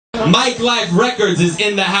Mike Life Records is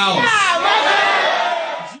in the house.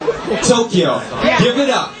 Tokyo, give it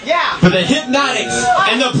up for the Hypnotics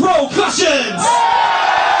and the Procussions!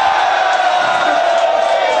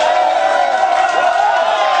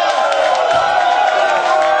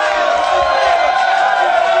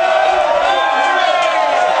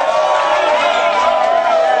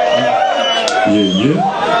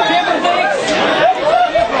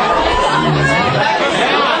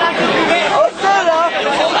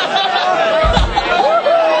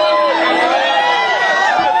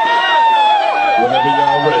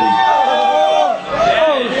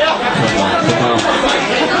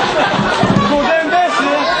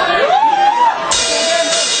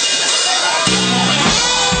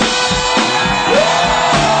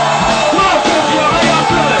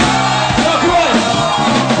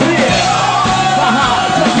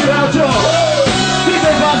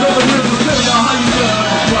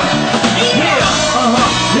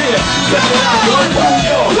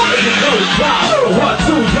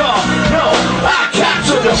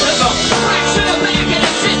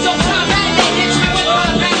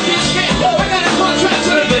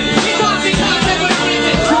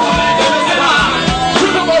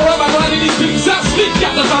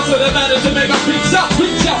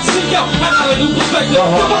 Yeah.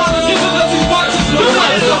 Come on, let's give it up, these boxes.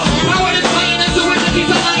 I want to play that's the way that he's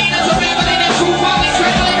lying. That's a family that's true, probably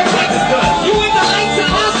translated right. You ain't the lights on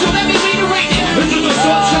us, so let me reiterate it. This is the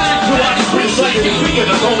sunshine, nobody's recycling. We get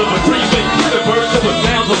us on the retreat. The birds of a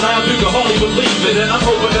sound so loud you can hardly believe it. And I'm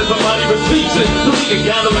hoping that somebody receives it. So we can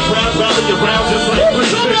gather a crowd, rally around just like three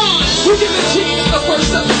fish. We give the cheat, the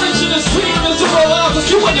first step to reaching the stream is to roll out, cause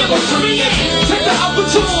you ain't never free it. Take the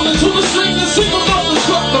opportunity to the stream and single numbers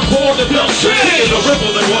from the board of your shit. The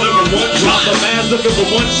ripple they want every one drop. The man's looking for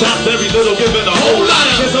one shot, very little giving a whole lot.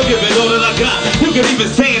 Guess I'll give it all that I got. You can even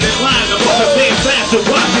stand in line to put the damn fast and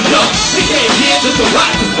watch it go. He came here just to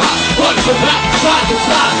rock the spot. Run from back, side to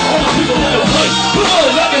side. All my people in the place. Come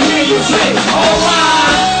on, let me hear you say,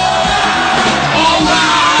 alright,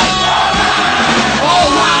 alright,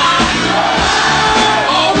 alright,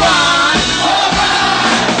 alright, alright.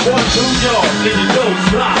 1, 2, y'all, and you don't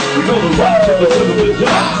stop. We gonna rock to the rhythm with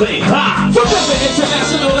y'all. Say hi. From the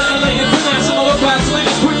international to LA international, the fast lane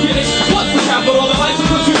is quick hitting. What's the capital? The lights of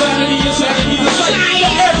humanity is shining. He's a sight. The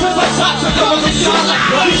air feels like shots and covers the shot.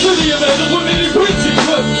 The city of it, the women in green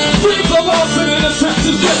tea-clip. Dreams of Austin and the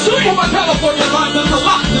senses just for my California line, there's a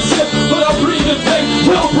lot to skip. But I'll breathe and pay.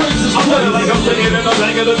 Will brings us. I'm feeling like I'm sitting in the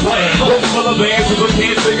back of the plane. Room full of bands who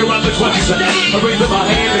can't figure out the question. I raise up my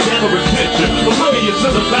hand, the camera's picture. Oblivious to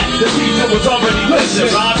the fact that teacher was already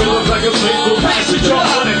listening. Robin looks like a faithful passenger.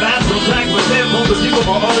 On an astral track, but then on the people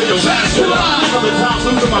are audio vascular. Another time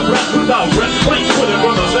losing my breath without breath. Wait for the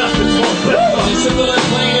run the left, it's more simple. It's simple and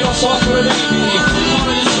plain, it don't soft for anything. Hard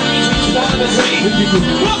and strange, each one of the same.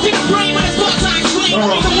 Walk in the brain when it's full time sleep. The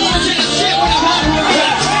waters in the shit when it's hard to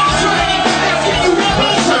read. Can you hear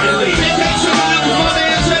me? Certainly. Vacation around the mother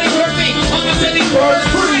and said he heard me. I'm gonna set these birds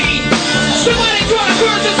free. Somebody draw the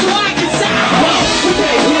birds just so I can sound. Well, we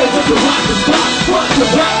came here just to rock the spot. Front to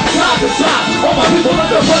back, side to side. All my people in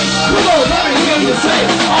the place. Come on, let me hear you say,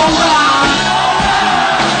 alright,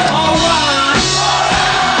 alright,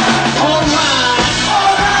 alright,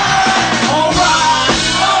 alright, alright.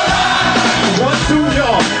 1, 2,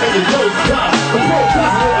 y'all, and you don't stop. The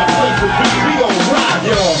Procussions in the place with me. We gon' ride,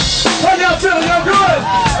 y'all. How y'all feeling? Y'all good?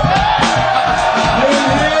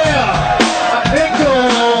 Yeah. It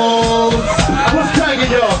goes. What's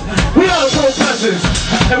cracking, y'all? We are the Procussions,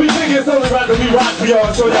 and we think it's only right that we rock for y'all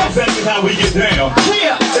and show y'all exactly how we get down.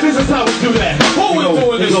 Yeah. And this is how we do that. What we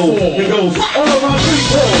doing this for? It goes all around 3,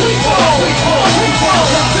 4. We fall.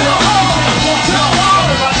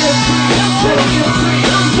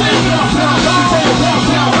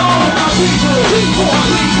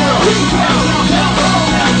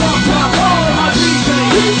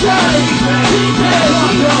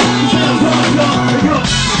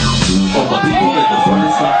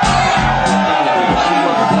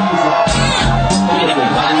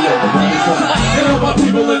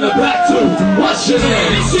 People in the back too. What's your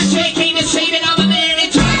name? Mr. J came to say that I'm a man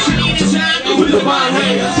and try to need a time with the mind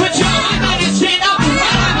hands. But y'all, I gotta stand up and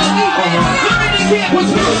right on the knee. You're in the kid.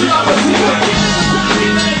 What's good? Y'all was here.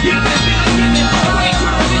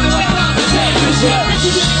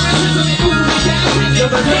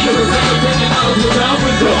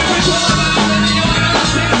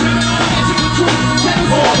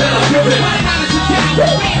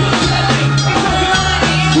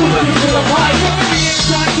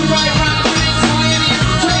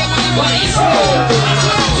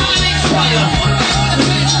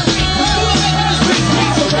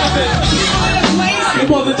 It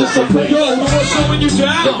wasn't just so play. Yo, the one's slowing you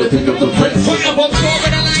down. Let me pick up the pace. Put up on top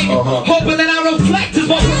of the light. Hoping that I reflect is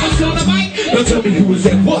what puts on the mic. Now tell me who is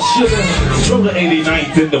that? What's your name? Stro the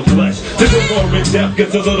 89th in the flesh. To go more in depth,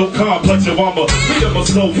 gets a little complex of armor. Freedom of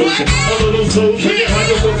slow motion. A little soul shaking. I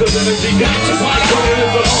know what the energy got. Just like what it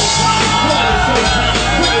is the whole time. What is so time?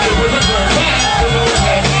 When is it with the burn back? We don't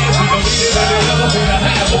have hands. We don't need it. There's never been a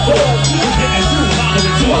half before. We're getting through.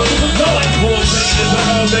 Hollering to us. No like more changes.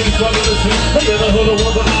 All days running the street. They in the hood of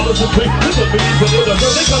one, but I was a trick. This is a beat for the girl.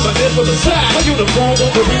 They coming in for the side. My uniform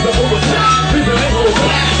was the reason for the time. Reason they hold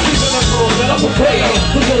back. That I'm a player.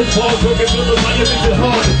 The little ball broken to the light, it makes it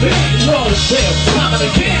hard to think. You all the same, time and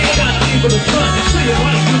again. I gotta leave for the sun. Say it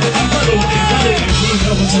right through the incredible things I didn't include.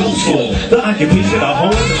 I was hopeful. The occupation I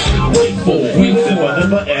hold is grateful. We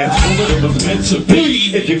never asked for what it was meant to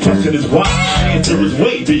be. If your question is why, the answer is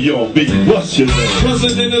way beyond me. What's your name?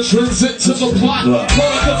 President intrinsic to the plot.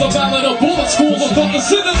 Product of a ballad of bullet school of thought. The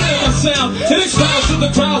synonym of sound. It expounds to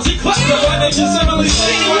the crowds. He clapped the right nature simile.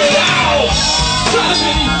 Sing it out. Try to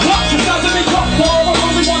be watching, doesn't be caught for.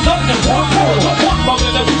 Only one up and one more. One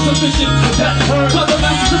moment to be sufficient. That hurt. But the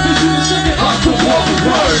master's vision is shaking up to walk the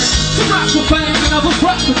words. To rap for fame and other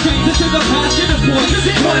rap for change. This is a passion of voice. This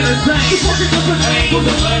is one of the same. It's working different angles.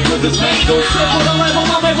 The language is mangled. Step on the level,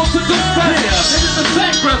 I'm able to do better. It is the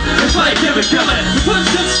same breath. It's like give it, kill it. The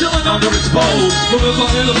footsteps still underexposed. Remember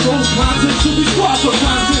in the full content. So we squash for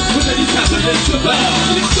content. With any precedence to bound.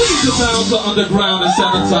 And these squeeze sounds are underground and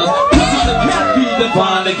sanitized. Cause the cat be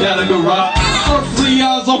defined and categorized. Earthly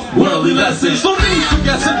eyes of worldly lessons. No need for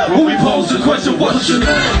guessing when we pose the question, what's your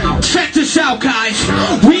name? Check this out, guys.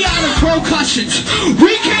 We are the Procussions.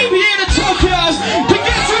 We came here to Tokyo